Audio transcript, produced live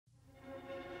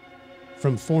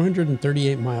From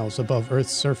 438 miles above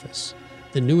Earth's surface,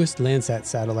 the newest Landsat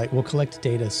satellite will collect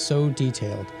data so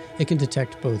detailed it can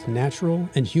detect both natural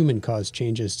and human-caused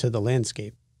changes to the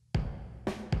landscape.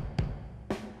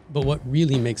 But what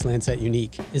really makes Landsat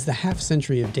unique is the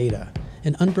half-century of data,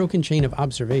 an unbroken chain of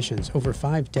observations over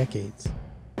 5 decades.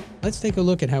 Let's take a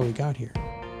look at how we got here.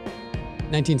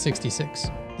 1966.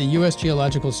 The U.S.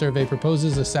 Geological Survey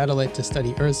proposes a satellite to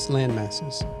study Earth's land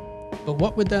masses. But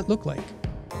what would that look like?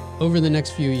 Over the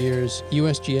next few years,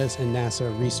 USGS and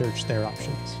NASA researched their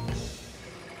options.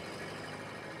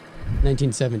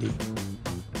 1970.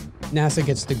 NASA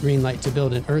gets the green light to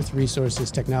build an Earth Resources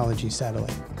Technology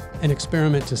satellite, an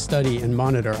experiment to study and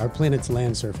monitor our planet's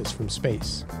land surface from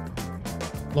space.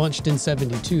 Launched in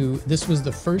 '72, this was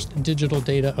the first digital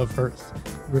data of Earth,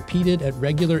 repeated at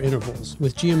regular intervals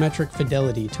with geometric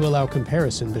fidelity to allow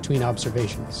comparison between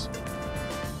observations.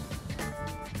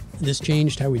 This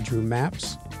changed how we drew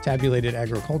maps, tabulated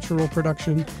agricultural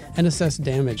production, and assessed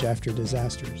damage after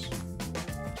disasters.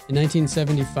 In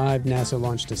 1975, NASA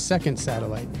launched a second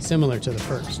satellite, similar to the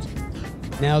first.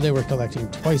 Now they were collecting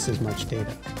twice as much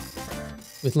data.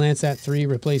 With Landsat 3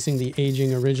 replacing the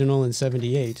aging original in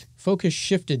 '78, focus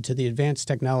shifted to the advanced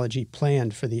technology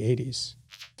planned for the '80s.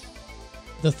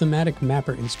 The Thematic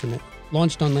Mapper instrument,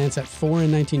 launched on Landsat 4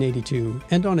 in 1982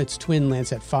 and on its twin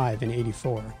Landsat 5 in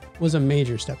 '84, was a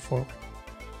major step forward.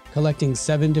 Collecting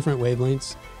 7 different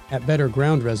wavelengths, at better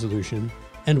ground resolution,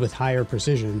 and with higher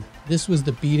precision, this was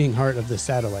the beating heart of the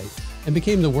satellite and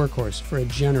became the workhorse for a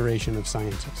generation of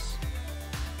scientists.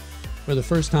 For the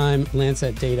first time,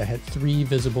 Landsat data had 3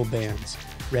 visible bands,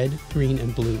 red, green,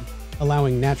 and blue,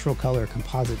 allowing natural color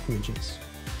composite images.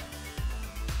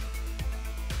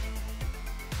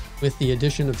 With the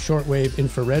addition of shortwave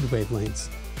infrared wavelengths,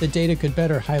 the data could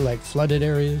better highlight flooded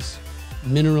areas,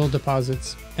 mineral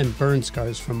deposits, and burn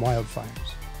scars from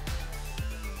wildfires.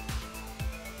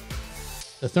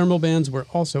 The thermal bands were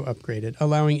also upgraded,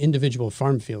 allowing individual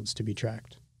farm fields to be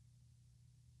tracked.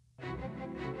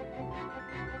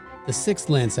 The 6th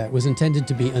Landsat was intended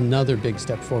to be another big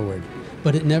step forward,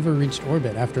 but it never reached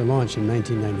orbit after launch in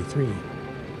 1993.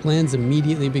 Plans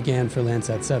immediately began for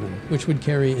Landsat 7, which would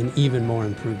carry an even more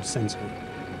improved sensor.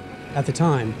 At the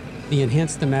time, the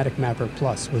Enhanced Thematic Mapper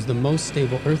Plus was the most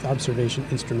stable Earth observation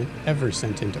instrument ever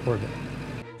sent into orbit,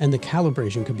 and the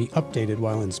calibration could be updated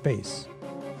while in space.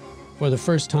 For the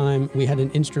first time, we had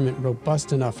an instrument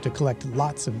robust enough to collect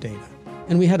lots of data,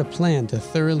 and we had a plan to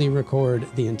thoroughly record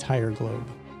the entire globe.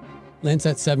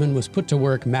 Landsat 7 was put to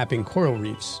work mapping coral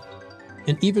reefs,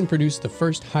 and even produced the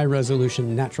first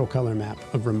high-resolution natural color map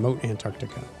of remote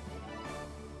Antarctica.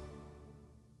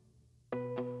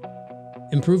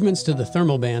 Improvements to the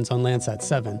thermal bands on Landsat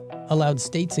 7 allowed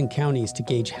states and counties to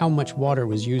gauge how much water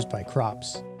was used by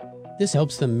crops. This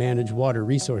helps them manage water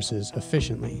resources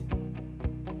efficiently.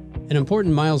 An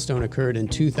important milestone occurred in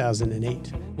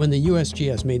 2008, when the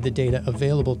USGS made the data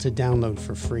available to download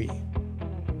for free.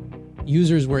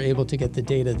 Users were able to get the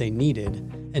data they needed,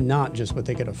 and not just what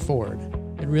they could afford.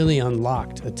 It really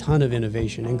unlocked a ton of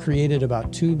innovation and created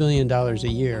about $2 billion a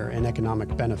year in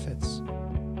economic benefits.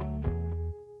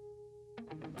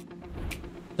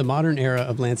 The modern era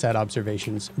of Landsat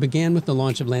observations began with the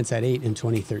launch of Landsat 8 in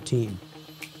 2013.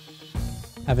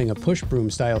 Having a push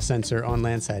broom style sensor on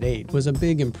Landsat 8 was a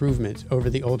big improvement over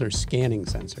the older scanning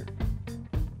sensor.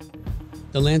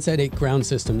 The Landsat 8 ground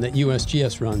system that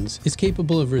USGS runs is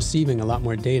capable of receiving a lot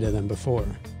more data than before.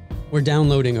 We're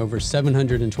downloading over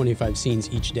 725 scenes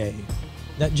each day.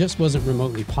 That just wasn't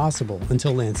remotely possible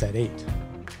until Landsat 8.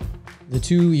 The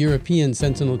 2 European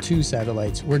Sentinel-2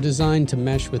 satellites were designed to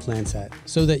mesh with Landsat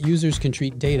so that users can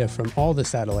treat data from all the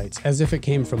satellites as if it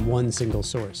came from one single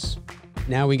source.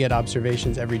 Now we get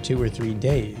observations every 2 or 3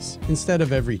 days instead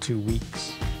of every 2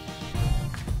 weeks.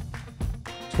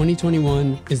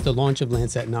 2021 is the launch of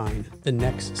Landsat 9, the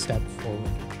next step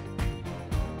forward.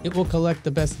 It will collect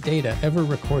the best data ever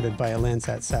recorded by a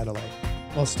Landsat satellite,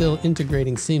 while still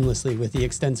integrating seamlessly with the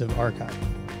extensive archive.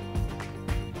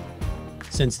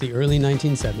 Since the early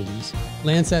 1970s,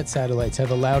 Landsat satellites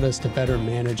have allowed us to better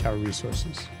manage our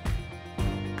resources.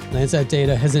 Landsat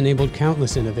data has enabled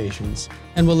countless innovations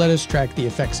and will let us track the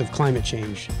effects of climate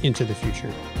change into the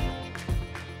future.